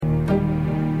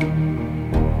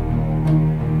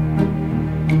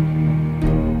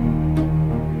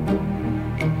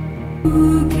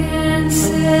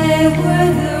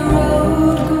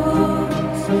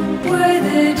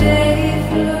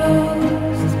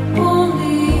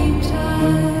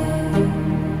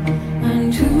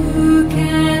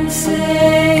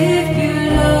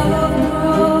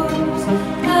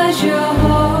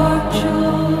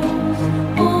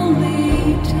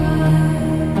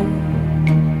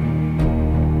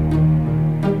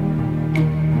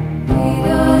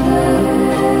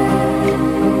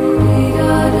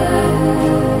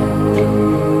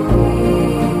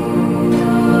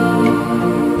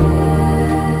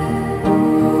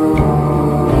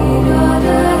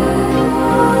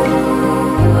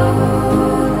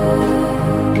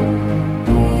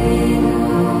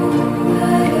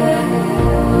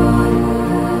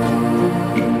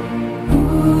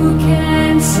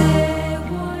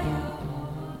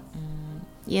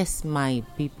Yes, my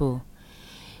people.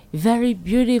 Very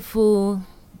beautiful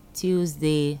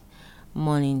Tuesday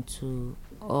morning to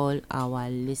all our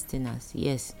listeners.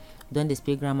 Yes, done the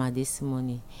speak grammar this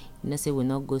morning. Say we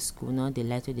not go school, not the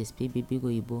light to the speak baby go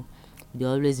Igbo. They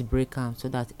always break am so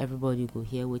that everybody go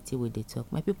hear wetin we dey talk.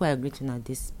 My people are greeting at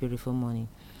this beautiful morning.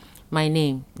 My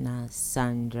name na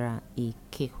Sandra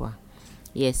Ikekwa.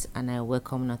 Yes, and I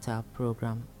welcome you to our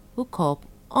program. Hook up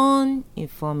on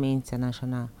Informe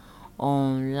International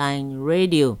online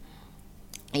radio.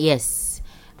 Yes,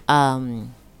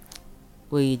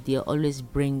 we dey always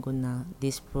bring on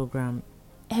this program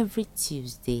every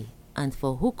Tuesday, and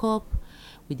for hook up,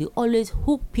 we dey always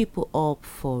hook people up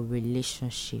for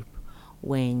relationship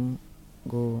when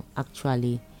go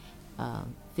actually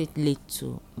fit lead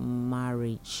to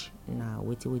marriage. Now,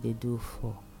 wetin we dey do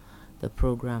for the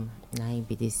program na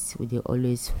be this: we dey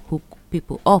always hook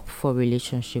people up for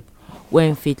relationship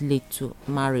when fit lead to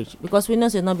marriage, because we know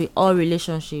say not be all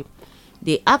relationship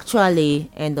they actually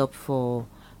end up for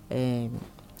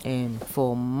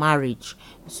marriage.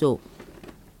 So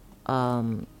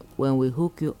when we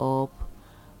hook you up,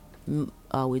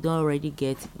 we don't already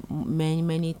get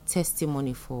many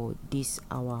testimony for this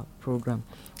our program.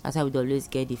 That's how we always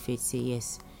get the faith say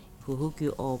yes, if we hook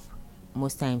you up,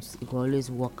 most times it will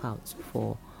always work out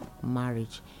for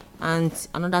marriage. And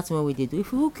another thing we did do,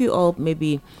 if we hook you up,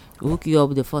 maybe we hook you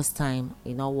up the first time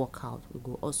it not work out, we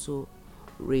go also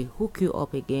re-hook you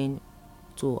up again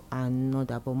to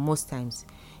another, but most times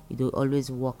it will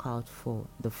always work out for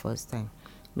the first time,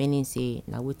 meaning say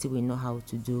now what we know how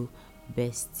to do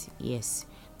best. Yes,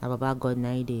 now Baba God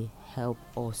now they help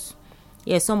us.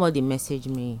 Yes, somebody messaged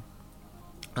me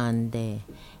and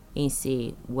he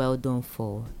say well done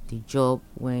for the job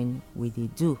when we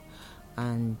did do,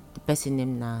 and the person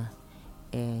name na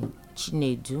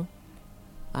Chinedu,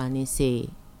 and he say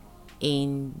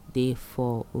in the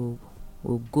for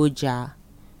Ogoja,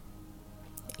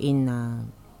 in I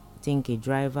think a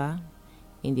driver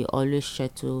in the always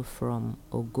shuttle from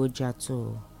Ogoja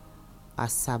to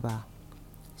Asaba.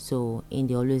 So in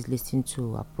the always listen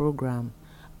to a program,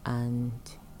 and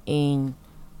in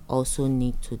also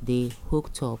need today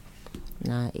hooked up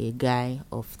now a guy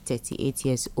of 38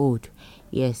 years old.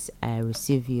 Yes, I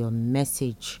receive your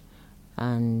message,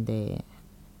 and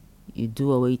you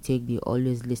do always take the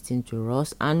always listen to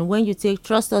us, and when you take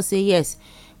trust us, say yes,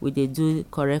 we dey do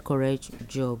correct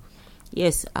job.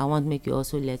 Yes, I want make you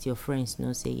also let your friends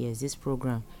know, say yes, this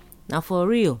program now for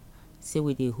real. Say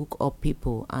we dey hook up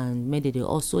people, and maybe they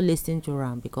also listen to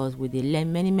them, because we dey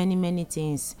learn many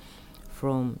things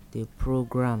from the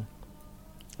program.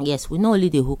 Yes, we not only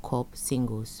dey hook up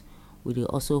singles, we dey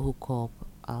also hook up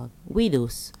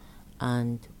widows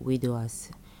and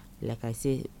widowers. Like I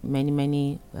say,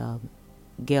 many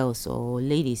girls or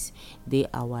ladies, they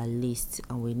our list,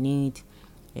 and we need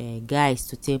guys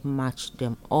to take match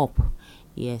them up.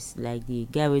 Yes, like the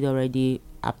guy we already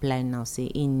apply now, say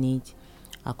he need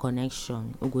a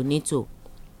connection. We go need to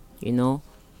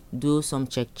do some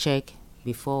check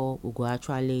before we go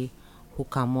actually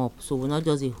hook them up. So we not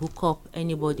just hook up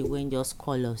anybody when just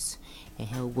call us. We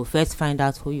go first find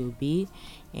out who you be,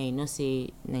 and say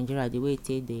Nigeria the way it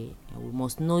is, we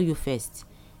must know you first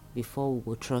before we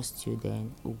go trust you,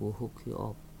 then we go hook you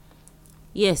up.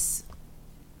 Yes,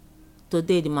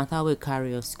 today the matter will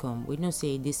carry us come. We know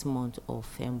say this month of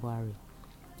February,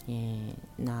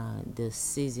 now the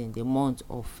season, the month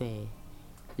of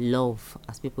love,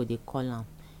 as people they call them,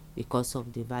 because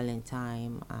of the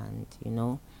Valentine, and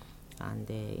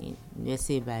and let's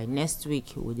say by next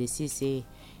week we dey see say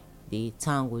the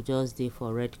town will just dey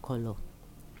for red color.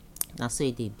 Now so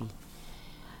it dey be.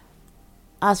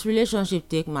 As relationship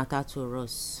take matter to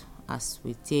us, as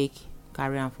we take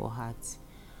carry am for heart,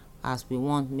 as we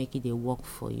want make it dey work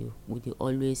for you, we dey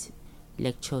always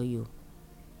lecture you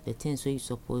the things wey you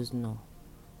suppose know,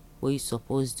 what you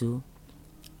suppose do,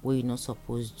 what you not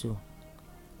suppose do.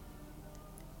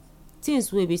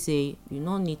 Things wey be say you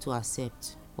no need to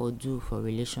accept or do for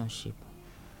relationship.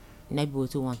 Na be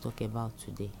what we want to talk about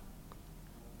today.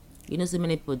 So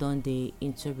many people don't dey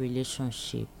into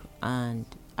relationship, and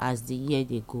as the year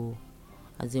they go,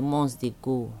 as the months they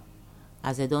go,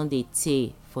 as they don't dey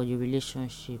tey for the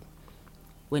relationship,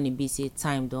 when it be say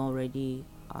time don't already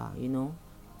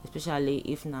especially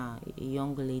if na a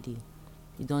young lady,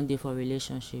 you don't dey for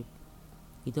relationship,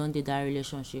 you don't dey that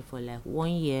relationship for like 1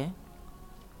 year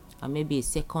and maybe a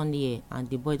second year, and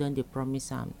the boy don't dey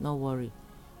promise am, no worry,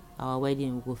 our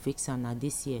wedding we go fix am na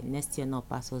this year, next year not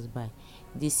pass us by,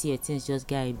 this year things just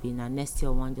get be na next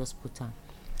year one just put am,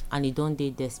 and you don't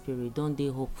dey desperate, don't dey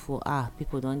hopeful.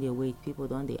 People don't dey wait, people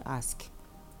don't dey ask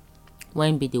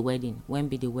when be the wedding, when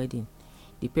be the wedding.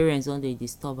 the parents don dey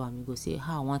disturb am, you go say,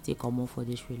 how I wan take comot for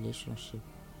this relationship?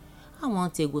 I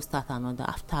wan take go start another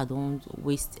after I don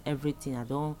waste everything, I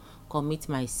don commit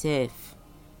myself.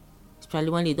 Especially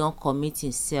when they don commit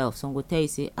himself, some go tell you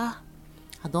say, I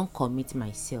don commit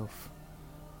myself,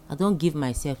 I don give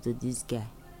myself to this guy,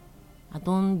 I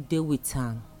don dey with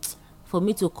am. For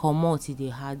me to comot, e dey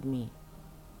hard me.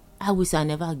 I wish I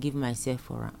never give myself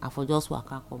for am, I for just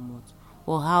waka comot.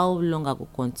 Or how long I go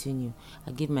continue?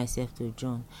 I give myself to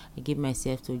John, I give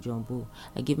myself to John Bull,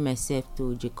 I give myself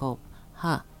to Jacob.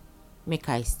 Make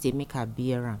I stay, make I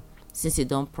bear am, since he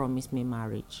don promise me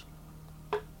marriage.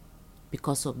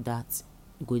 Because of that,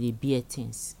 you go dey bear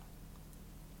things,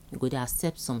 you go dey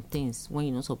accept some things when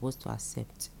you're not supposed to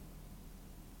accept.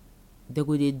 They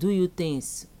go dey do you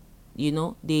things,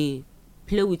 they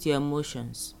play with your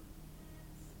emotions.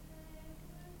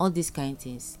 All these kind of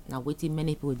things na wetin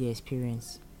many people dey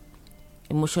experience.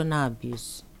 Emotional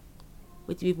abuse,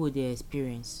 wetin people dey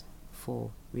experience for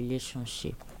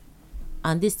relationship.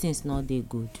 And these things not dey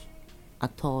good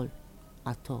at all.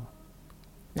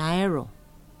 Na error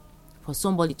for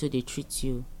somebody to dey treat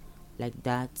you like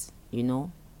that. They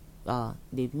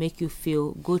make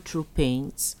you go through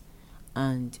pains,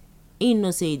 and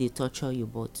say they torture you,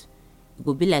 but it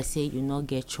go be like say you not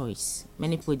get choice.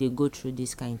 Many people they go through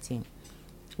this kind of thing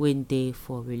when they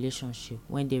for relationship,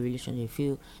 when they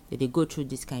feel that they go through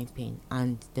this kind of pain,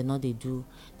 and they not they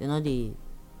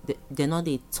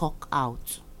talk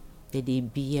out, that they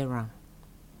bear am.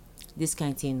 This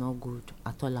kind of thing not good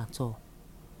at all.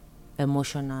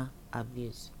 Emotional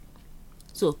abuse.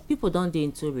 So people don't dey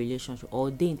into a relationship,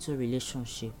 or dey into a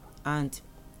relationship, and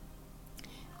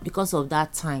because of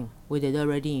that time where they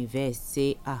already invest,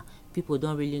 say people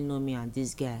don't really know me and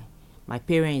this guy, my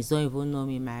parents don't even know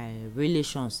me, my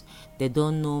relations, they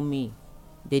don't know me,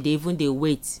 they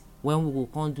wait when we will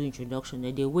come do introduction,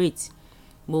 they wait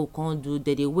we can't do,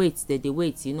 they wait.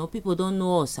 People don't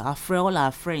know us, all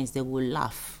our friends, they will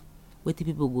laugh. Wait till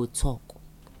people go talk,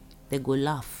 they go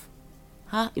laugh.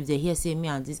 If they hear say me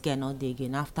and this guy not there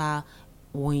again after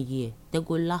 1 year, they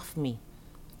go laugh me.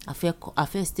 I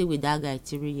first stay with that guy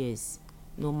 3 years,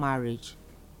 no marriage.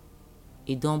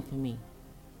 He dumped me.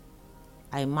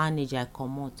 I manage, I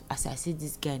come out. As I see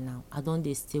this guy now, I don't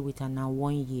dey stay with her now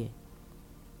 1 year.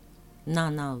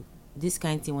 Now, this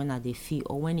kind of thing when I dey feel,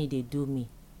 or when they do me,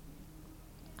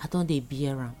 I don't dey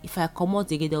bear am. If I come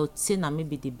out again, they'll say na me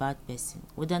be the bad person.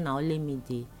 Whether na only me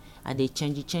I dey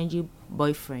change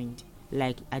boyfriend,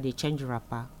 like I dey change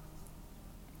rapper.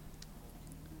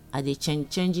 I dey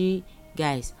change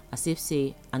guys as if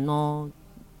say I no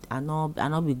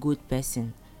be good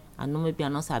person. I know maybe I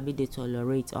not sabi dey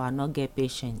tolerate, or I not get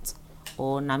patient,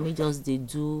 or na me just dey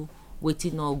do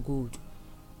wetin not good.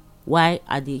 Why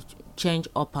I dey change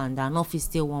up and down, not fit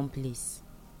stay one place?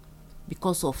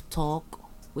 Because of talk,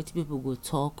 wetin people go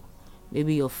talk,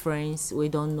 maybe your friends we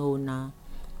don't know now,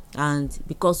 and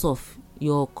because of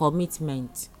your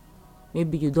commitment,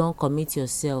 maybe you don't commit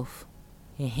yourself.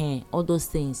 All those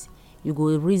things, you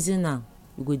go reason am,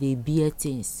 you go dey bear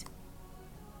things.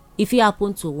 If it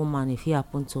happen to woman, if it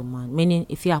happen to man, meaning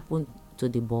if it happen to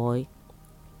the boy,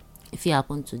 if it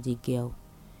happen to the girl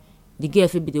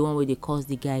fit be the one where they cause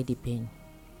the guy the pain.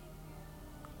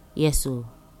 Yes, so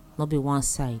not be one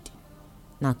side,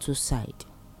 not two side.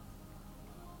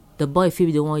 The boy fit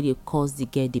be the one where they cause the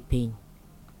girl the pain,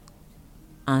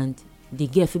 and the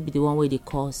girl fit be the one where they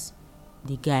cause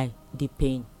the guy the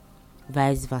pain.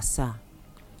 Vice versa.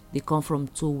 They come from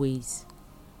two ways.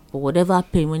 But whatever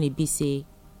pain when it be say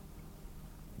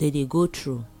they go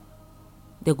through,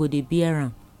 they go dey bear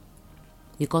am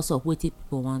because of what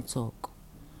people want talk,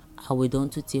 how we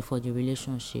don't to take for the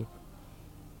relationship.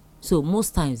 So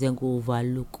most times they go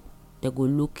overlook, they go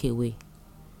look away,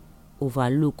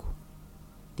 overlook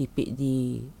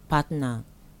the partner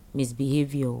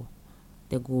misbehavior.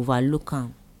 They go overlook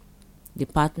am. The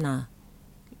partner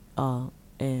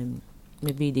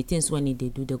maybe the things when they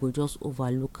do, they go just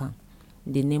overlook am.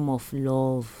 The name of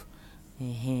love,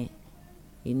 they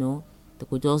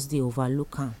go just dey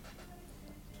overlook am.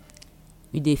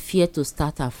 You dey fear to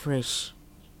start afresh.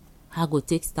 How go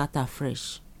take start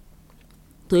afresh?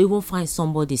 To even find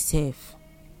somebody safe.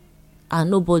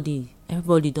 And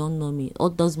everybody don't know me. All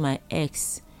those my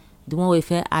ex, the one wey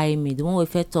first eye me, the one wey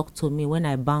first talk to me when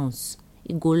I bounce,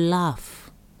 he go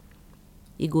laugh.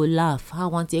 How I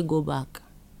want to go back?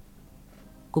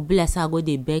 Go be like say I go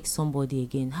dey beg somebody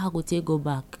again. How I go take go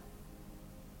back?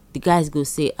 The guys go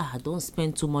say, don't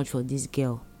spend too much for this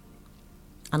girl,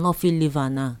 I not feel leave her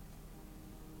now.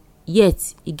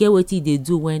 Yet you get what they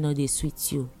do when not they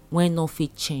sweet you, when not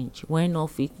fit change, when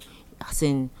not fit, as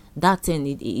in that thing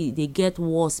they get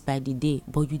worse by the day,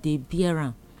 but you dey bear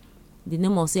am. The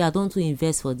name of say I don too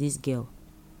invest for this girl.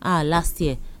 Last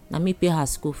year na me pay her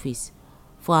school fees.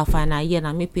 For her final year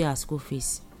na me pay her school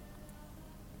fees.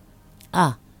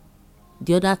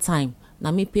 The other time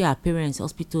na me pay her parents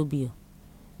hospital bill.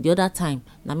 The other time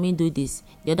na me do this.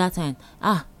 The other time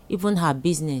even her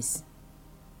business,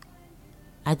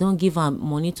 I don give her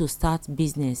money to start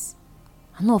business.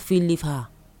 I no fit leave her.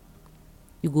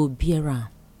 You go bear am,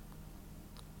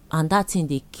 and that thing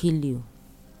dey kill you.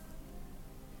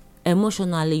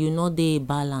 Emotionally you no dey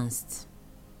balanced.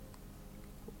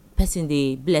 Person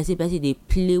dey bless you, person dey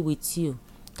play with you.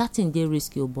 That thing dey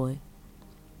risky, boy.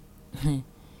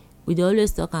 We dey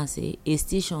always talk and say a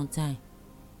stitch on time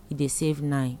e dey save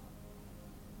 9.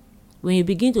 When you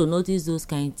begin to notice those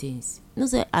kind things, you know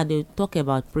say I dey talk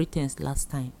about pretense last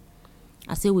time.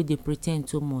 I say we dey pretend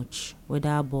too much,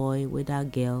 whether boy, whether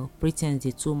girl. Pretense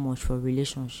dey too much for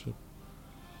relationship.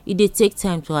 E dey take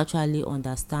time to actually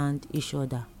understand each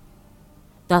other.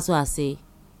 That's why I say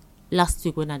last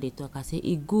week when I dey talk, I say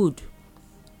e good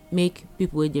make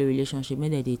people wey dey relationship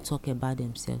make dem dey talk about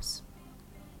themselves,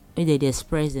 make dem dey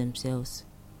express themselves,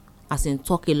 as in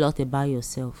talk a lot about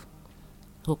yourself.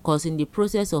 Because in the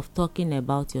process of talking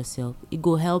about yourself, it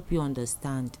go help you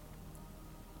understand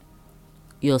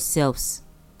yourselves.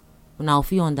 Now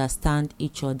if you understand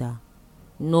each other,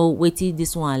 know wetin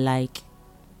this one like,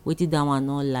 wetin that one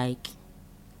not like,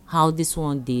 how this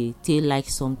one dey take like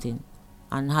something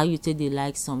and how you take dey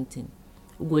like something.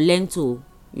 We go learn to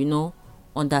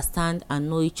understand and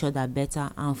know each other better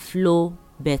and flow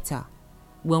better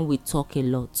when we talk a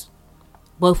lot.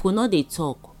 But if we no dey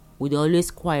talk, we dey always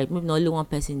quiet, maybe na only one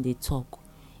person dey talk,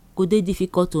 go dey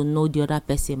difficult to know the other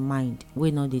person mind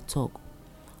wey no dey talk.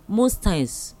 Most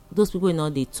times those people wey no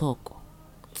dey talk,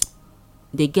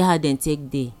 they get how dem take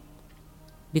dey,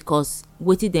 because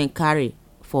wetin dem carry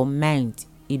for mind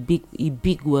e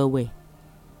big well well.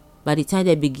 By the time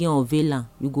they begin unveil am,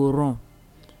 you go run.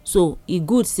 So e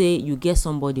good say you get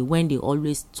somebody when they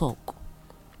always talk,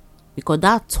 because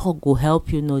that talk go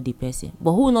help you know the person.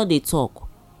 But who no dey talk,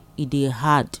 e dey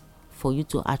hard for you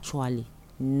to actually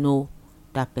know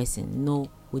that person, know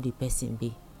who the person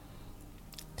be.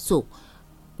 So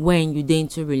when you dey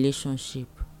into relationship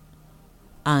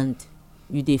and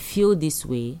you dey feel this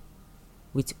way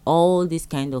with all these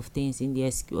kind of things in the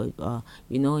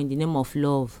in the name of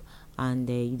love, and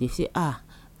you dey say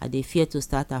I dey fear to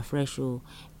start afresh.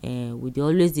 We dey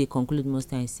always dey conclude most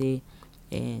times say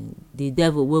the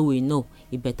devil wey we know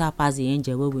e better pass the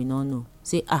angel wey we no know.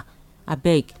 Say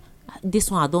abeg,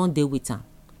 this one I don dey with am.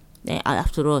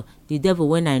 After all, the devil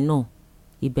when I know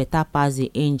e better pass the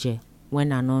angel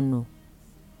when I no know.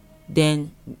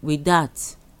 Then with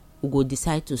that, we go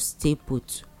decide to stay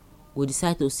put, we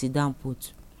decide to sit down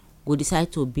put, we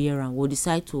decide to bear am, we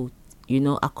decide to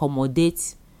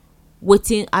accommodate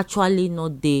wetin actually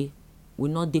not dey, we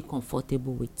not dey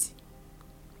comfortable with.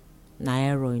 Na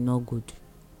error, e no good.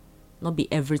 Not be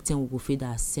everything we go fit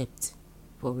accept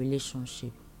for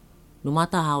relationship, no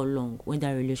matter how long. When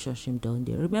that relationship don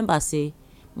dey, remember say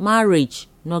marriage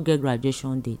no get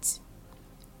graduation date,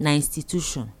 na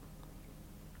institution.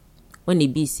 When e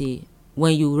be say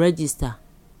when you register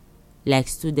like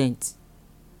student,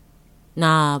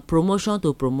 na promotion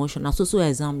to promotion, na so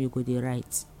exam you go dey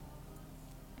write.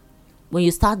 When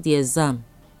you start the exam,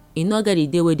 e no get the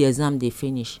day wey the exam dey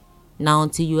finish. Na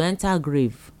until you enter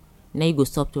grave, na you go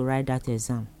stop to write that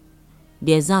exam.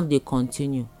 The exam dey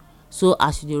continue. So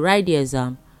as you dey write the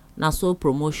exam, na so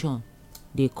promotion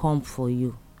dey come for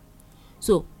you.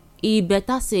 So e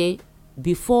better say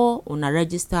before una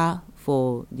register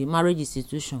for the marriage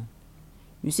institution,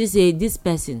 you see say this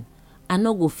person I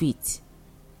no go fit.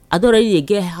 I don already dey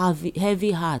get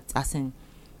heavy heart, as in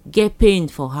get pain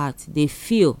for heart, dey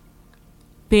feel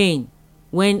pain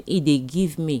when e dey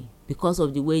give me because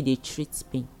of the way they treat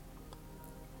me.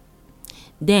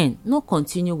 Then no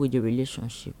continue with the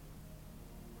relationship.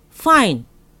 Fine,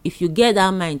 if you get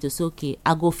that mind to say okay,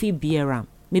 I go fit bear am,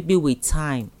 maybe with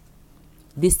time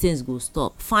these things go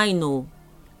stop. Fine. No,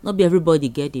 not be everybody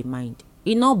get the mind.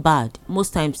 E not bad.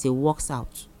 Most times it works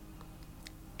out.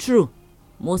 True,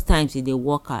 most times it dey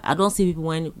work out. I don see people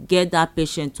when get that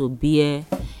patient to bear,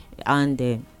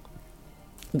 and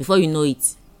before you know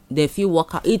it, they feel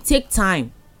work out. It take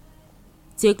time,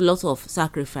 take lots of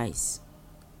sacrifice.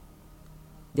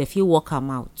 They feel work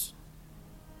am out.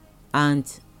 And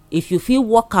if you feel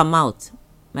work am out,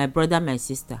 my brother, my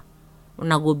sister,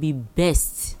 una go be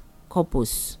best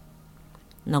couples.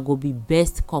 Una go be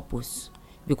best couples,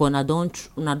 because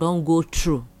una don go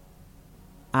through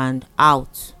and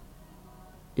out.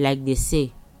 Like they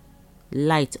say,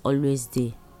 light always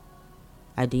dey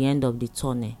at the end of the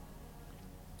tunnel.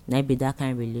 Na be that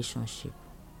kind of relationship.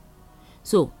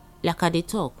 So like I dey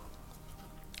talk,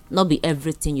 not be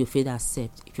everything you fit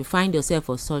accept. If you find yourself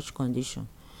for such condition,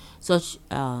 such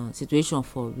situation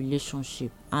for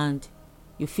relationship, and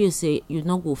you feel say you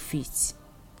no go fit,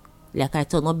 like I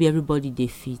talk, not be everybody dey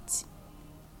fit,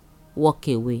 walk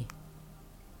away.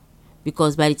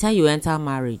 Because by the time you enter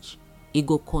marriage, it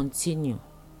go continue.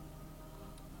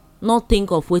 Not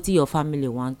think of wetin your family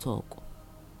wan talk,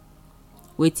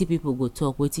 wetin people go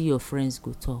talk, wetin your friends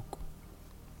go talk.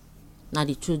 Na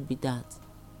the truth be that.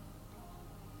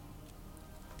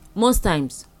 Most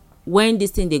times when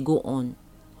this thing dey go on,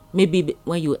 maybe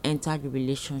when you enter the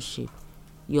relationship,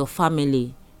 your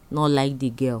family not like the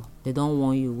girl, they don't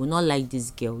want you, we not like this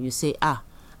girl. You say,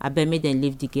 abeg make dem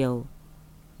leave the girl.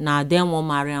 Na dem wan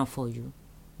marry am for you,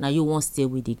 na you wan stay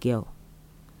with the girl.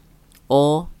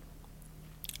 Or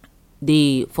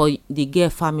for the girl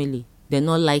family, they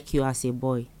not like you as a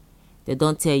boy. They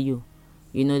don't tell you,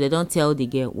 they don't tell the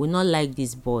girl, we not like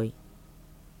this boy,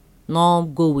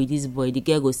 no go with this boy. The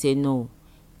girl go say, no,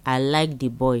 I like the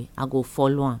boy, I go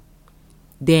follow am.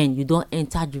 Then you don't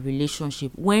enter the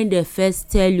relationship. When they first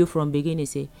tell you from beginning,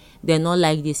 say they not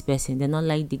like this person, they not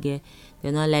like the girl, they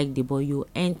not like the boy, you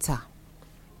enter.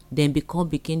 Then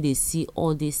begin they see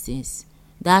all these things.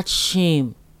 That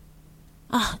shame.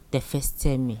 They first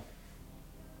tell me.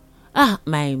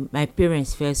 My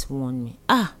parents first warned me.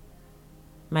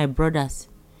 My brothers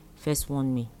first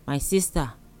warned me. My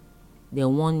sister, they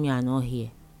warned me, I not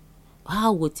here.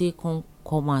 How would they come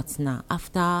out now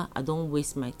after I don't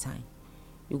waste my time?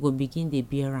 You go begin the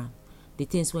bear am. The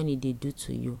things when they do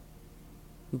to you,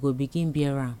 you go begin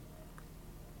bear am.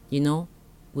 Go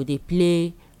they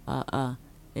play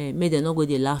make them not go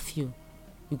they laugh you.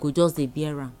 You go just they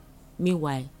bear am.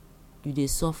 Meanwhile, you they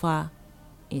suffer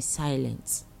in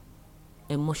silence.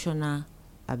 Emotional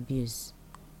abuse.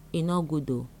 It not good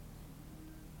though.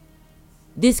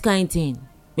 This kind of thing,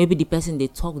 maybe the person they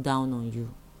talk down on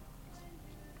you.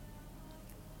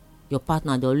 Your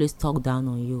partner, they always talk down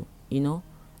on you.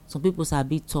 Some people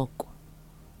sabi talk.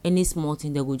 Any small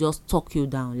thing, they will just talk you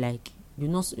down, like you're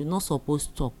not supposed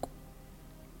to talk.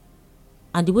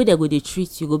 And the way they go they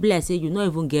treat you, go be like say you not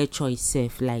even get choice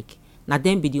self. Like now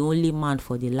them be the only man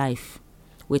for the life.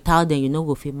 Without them, you no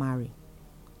go fit marry.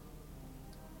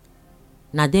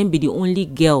 Now them be the only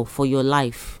girl for your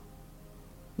life.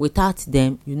 Without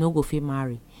them, you no go fit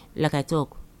marry. Like I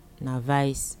talk, na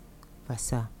vice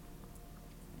versa.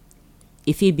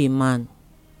 If he be man,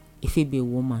 if he be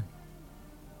woman,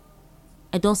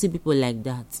 I don't see people like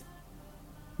that.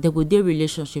 They go their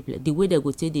relationship, like the way they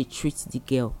go say they treat the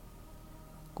girl.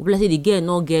 Go be like say the girl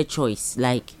no get choice.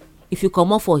 Like if you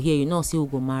come up for here, you know say who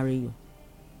go marry you.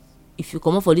 If you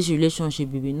come up for this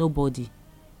relationship, you be nobody.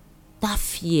 That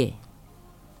fear.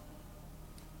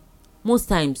 Most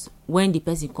times when the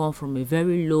person come from a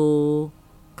very low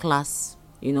class,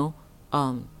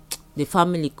 the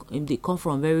family, they come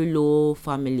from very low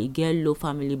family, get low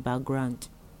family background,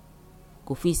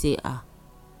 go feel say,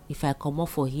 if I come up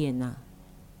for here now,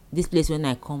 this place when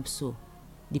I come, so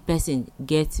the person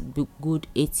get good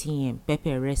ATM,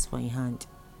 pepper rest for in hand,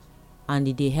 and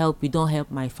they help, you don't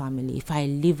help my family. If I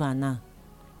leave her now,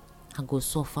 I go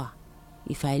suffer.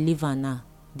 If I leave her now,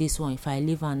 this one, if I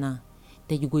leave her now,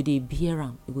 then you go they bear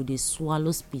am, you go they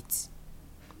swallow spit,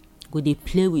 go they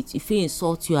play with, if he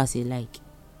insult you as a like.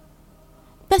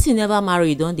 Person never marry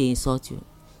you, don't they insult you?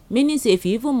 Meaning say if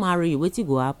you even marry you, what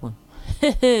go happen?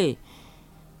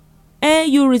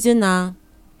 You reason now.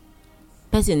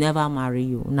 Person never marry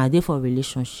you, now they for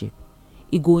relationship.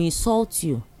 He go insult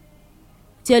you,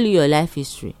 tell you your life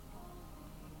history.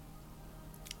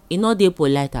 He not dey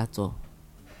polite at all.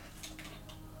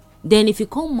 Then if he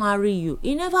come marry you,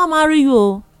 he never marry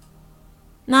you.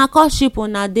 Na courtship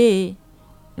una dey,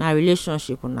 na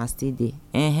relationship una still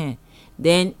dey.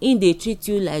 Then in they treat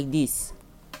you like this.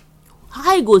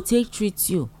 How he go take treat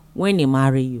you when he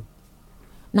marry you?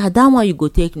 Now that one you go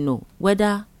take know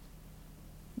whether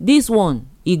this one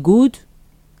he good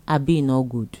or be not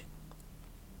good.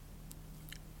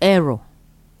 Error.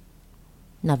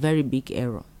 Na very big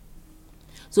error.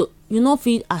 So you not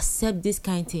feel accept this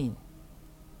kind of thing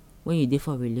when you dey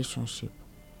for relationship,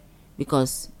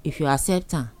 because if you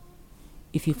accept her,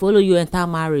 if you follow you enter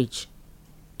marriage,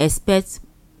 expect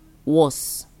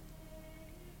worse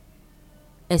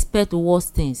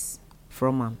things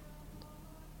from am.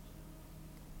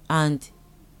 And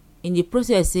in the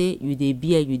process, say you dey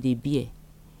bear,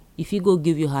 if he go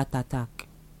give you heart attack,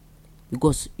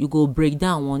 because you go break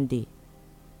down one day.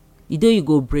 The day you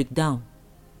go break down,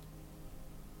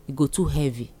 it go too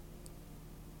heavy.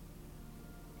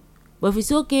 But if you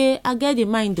say, okay, I get the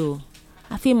mind though,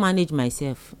 I fit manage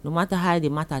myself, no matter how the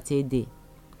matter take dey,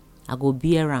 I go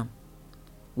bear am.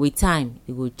 With time,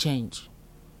 it go change.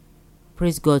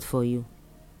 Praise God for you.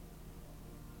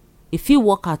 If it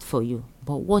work out for you,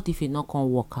 but what if it not can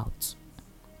work out?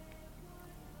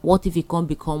 What if it can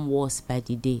become worse by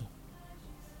the day?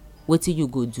 What you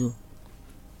go do?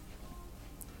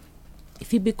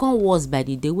 If it become worse by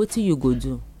the day, what you go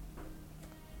do?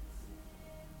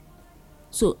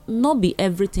 So, not be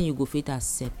everything you go fit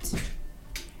accept.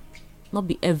 Not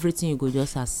be everything you go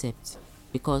just accept.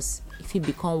 Because if it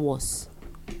become worse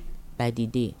by the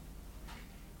day.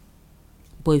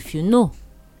 But if you know,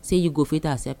 say you go fit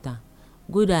accept am,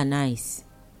 good and nice.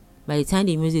 By the time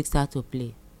the music start to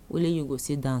play, only you go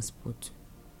sit down put.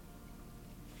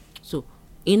 So,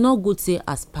 e no good say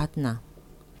as partner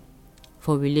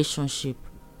for relationship,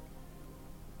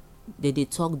 they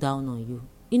talk down on you.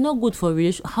 E no good for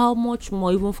relation. How much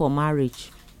more even for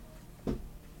marriage?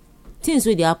 Things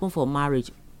wey dey happen for marriage,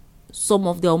 some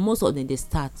of them, most of them, they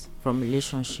start from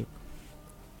relationship.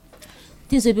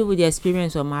 Things wey people dey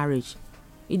experience for marriage,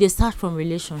 they start from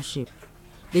relationship.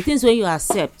 The things wey you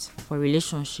accept for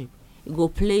relationship, it go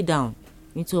play down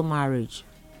into marriage.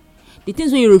 The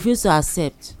things wey you refuse to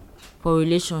accept for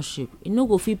relationship, it no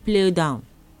go fit play down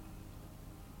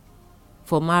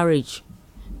for marriage,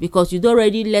 because you don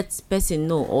already let person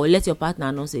know, or let your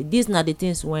partner know, say these na the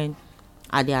things when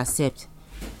I dey accept,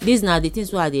 these na the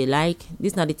things wey I dey like,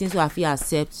 these na the things wey I fit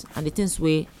accept, and the things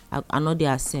wey I no dey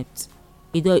accept.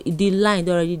 The line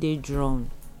don already dey drawn.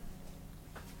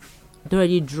 Don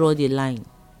already draw the line.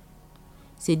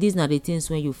 Say these na the things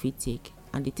when you fit take,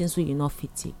 and the things wey you not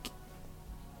fit take.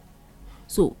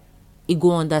 So, e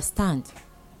go understand,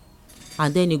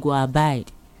 and then e go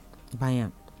abide by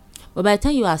am. But by the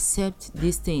time you accept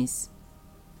these things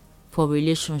for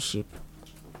relationship,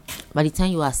 by the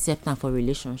time you accept them for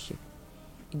relationship,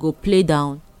 it go play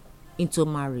down into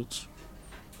marriage.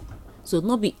 So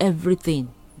not be everything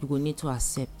you go need to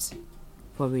accept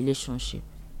for relationship.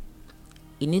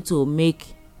 You need to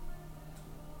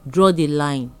draw the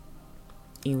line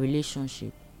in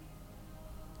relationship.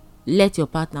 Let your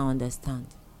partner understand.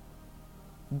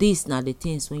 These are the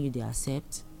things when you dey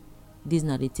accept. These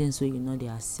are the things when you know they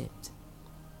accept.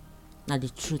 Now the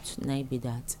truth, now be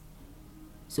that.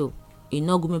 So, you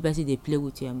no go make person they play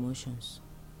with your emotions.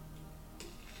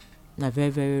 Na very,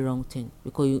 very wrong thing.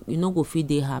 Because you no go feel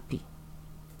dey happy.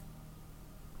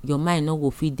 Your mind no go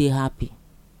feel dey happy.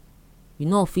 You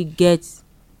no feel get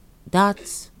that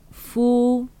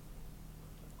full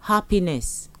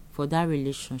happiness for that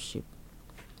relationship.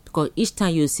 Because each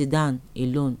time you sit down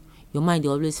alone, your mind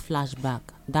will always flash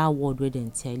back that word where they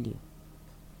tell you.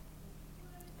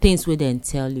 Things where they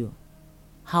tell you.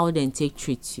 How they take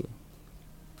treat you.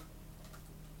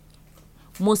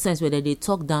 Most times when they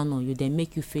talk down on you, they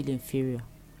make you feel inferior.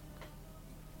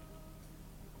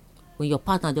 When your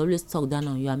partner, they always talk down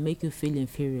on you and make you feel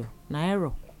inferior. Na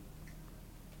error.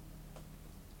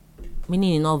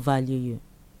 Meaning they not value you.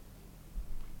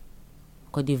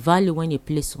 Because the value when they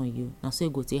place on you, now so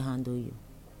you go to handle you.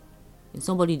 If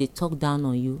somebody they talk down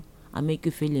on you and make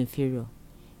you feel inferior,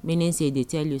 meaning say they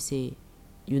tell you, say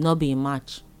you not be a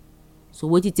match. So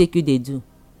what it take you they do?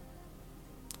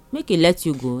 Make it let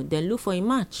you go, then look for a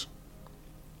match.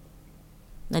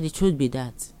 Now the truth be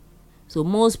that. So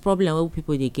most problem what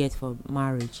people they get for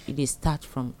marriage, it is start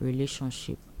from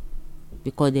relationship.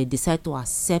 Because they decide to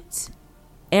accept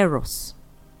errors.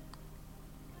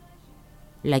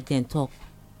 Like them talk,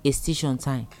 a station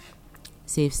time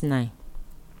saves 9.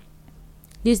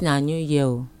 This na new year.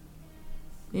 Oh.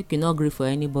 Make you not agree for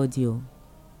anybody. Oh.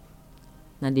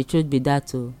 Now the truth be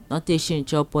that. Oh. Not taking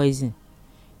chop poison.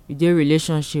 You do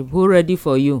relationship. Who ready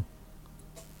for you?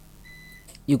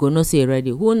 You go not say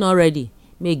ready. Who not ready?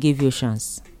 May give you a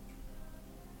chance.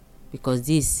 Because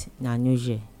this na new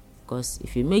year. Because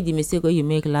if you make the mistake you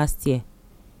make last year,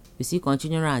 you see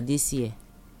continue around this year.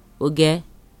 Okay?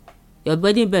 Your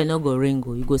wedding bell not go ring.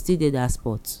 You go still do that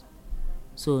spot.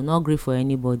 So not agree for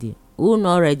anybody. Who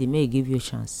not ready may give you a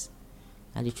chance.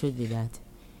 And the truth be that.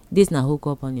 This na hook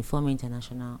up on Inform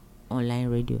International Online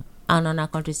Radio. And on our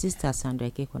country sister Sandra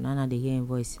Kekonana the hearing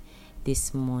voice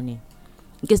this morning.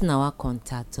 In case now our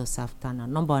contact us after now.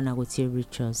 Number one I go to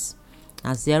reach us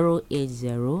at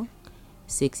 080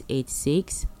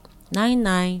 686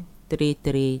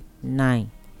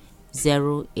 99339.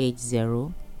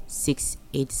 080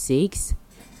 686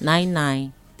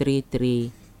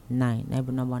 99339.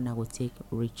 Every number I will take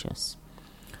reach us.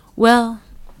 Well,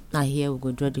 now here we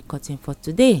go draw the curtain for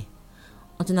today.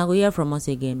 Until I go hear from us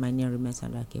again, my name remains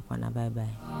Sandra Kekwana. Bye bye.